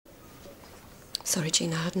Sorry,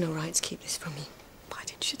 Jean, I had no right to keep this from you. Why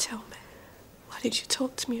didn't you tell me? Why didn't you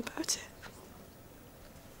talk to me about it?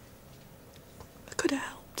 I could have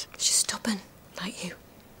helped. She's stubborn, like you.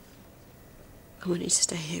 I want you to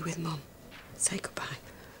stay here with Mum. Say goodbye.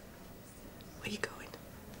 Where are you going?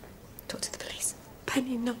 Talk to the police.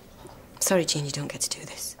 Penny, no. Sorry, Jean, you don't get to do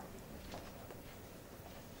this.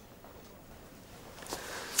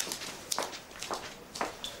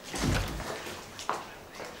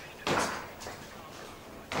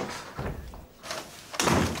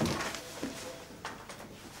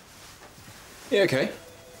 You okay?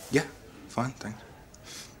 Yeah, fine, thanks.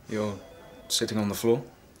 You're sitting on the floor?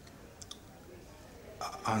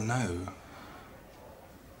 I know.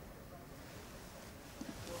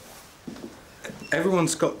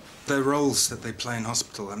 Everyone's got their roles that they play in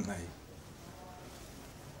hospital, haven't they? I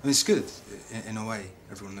mean, it's good, in a way.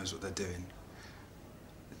 Everyone knows what they're doing.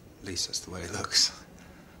 At least that's the way it looks.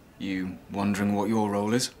 You wondering what your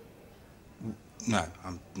role is? No,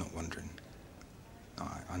 I'm not wondering.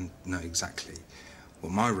 I know exactly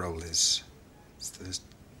what my role is. It's the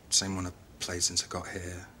same one I played since I got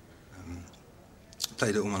here. I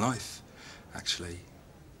played it all my life, actually.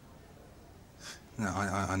 No,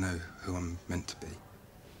 I know who I'm meant to be.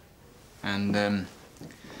 And,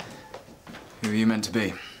 who are you meant to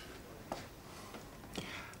be?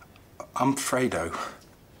 I'm Fredo.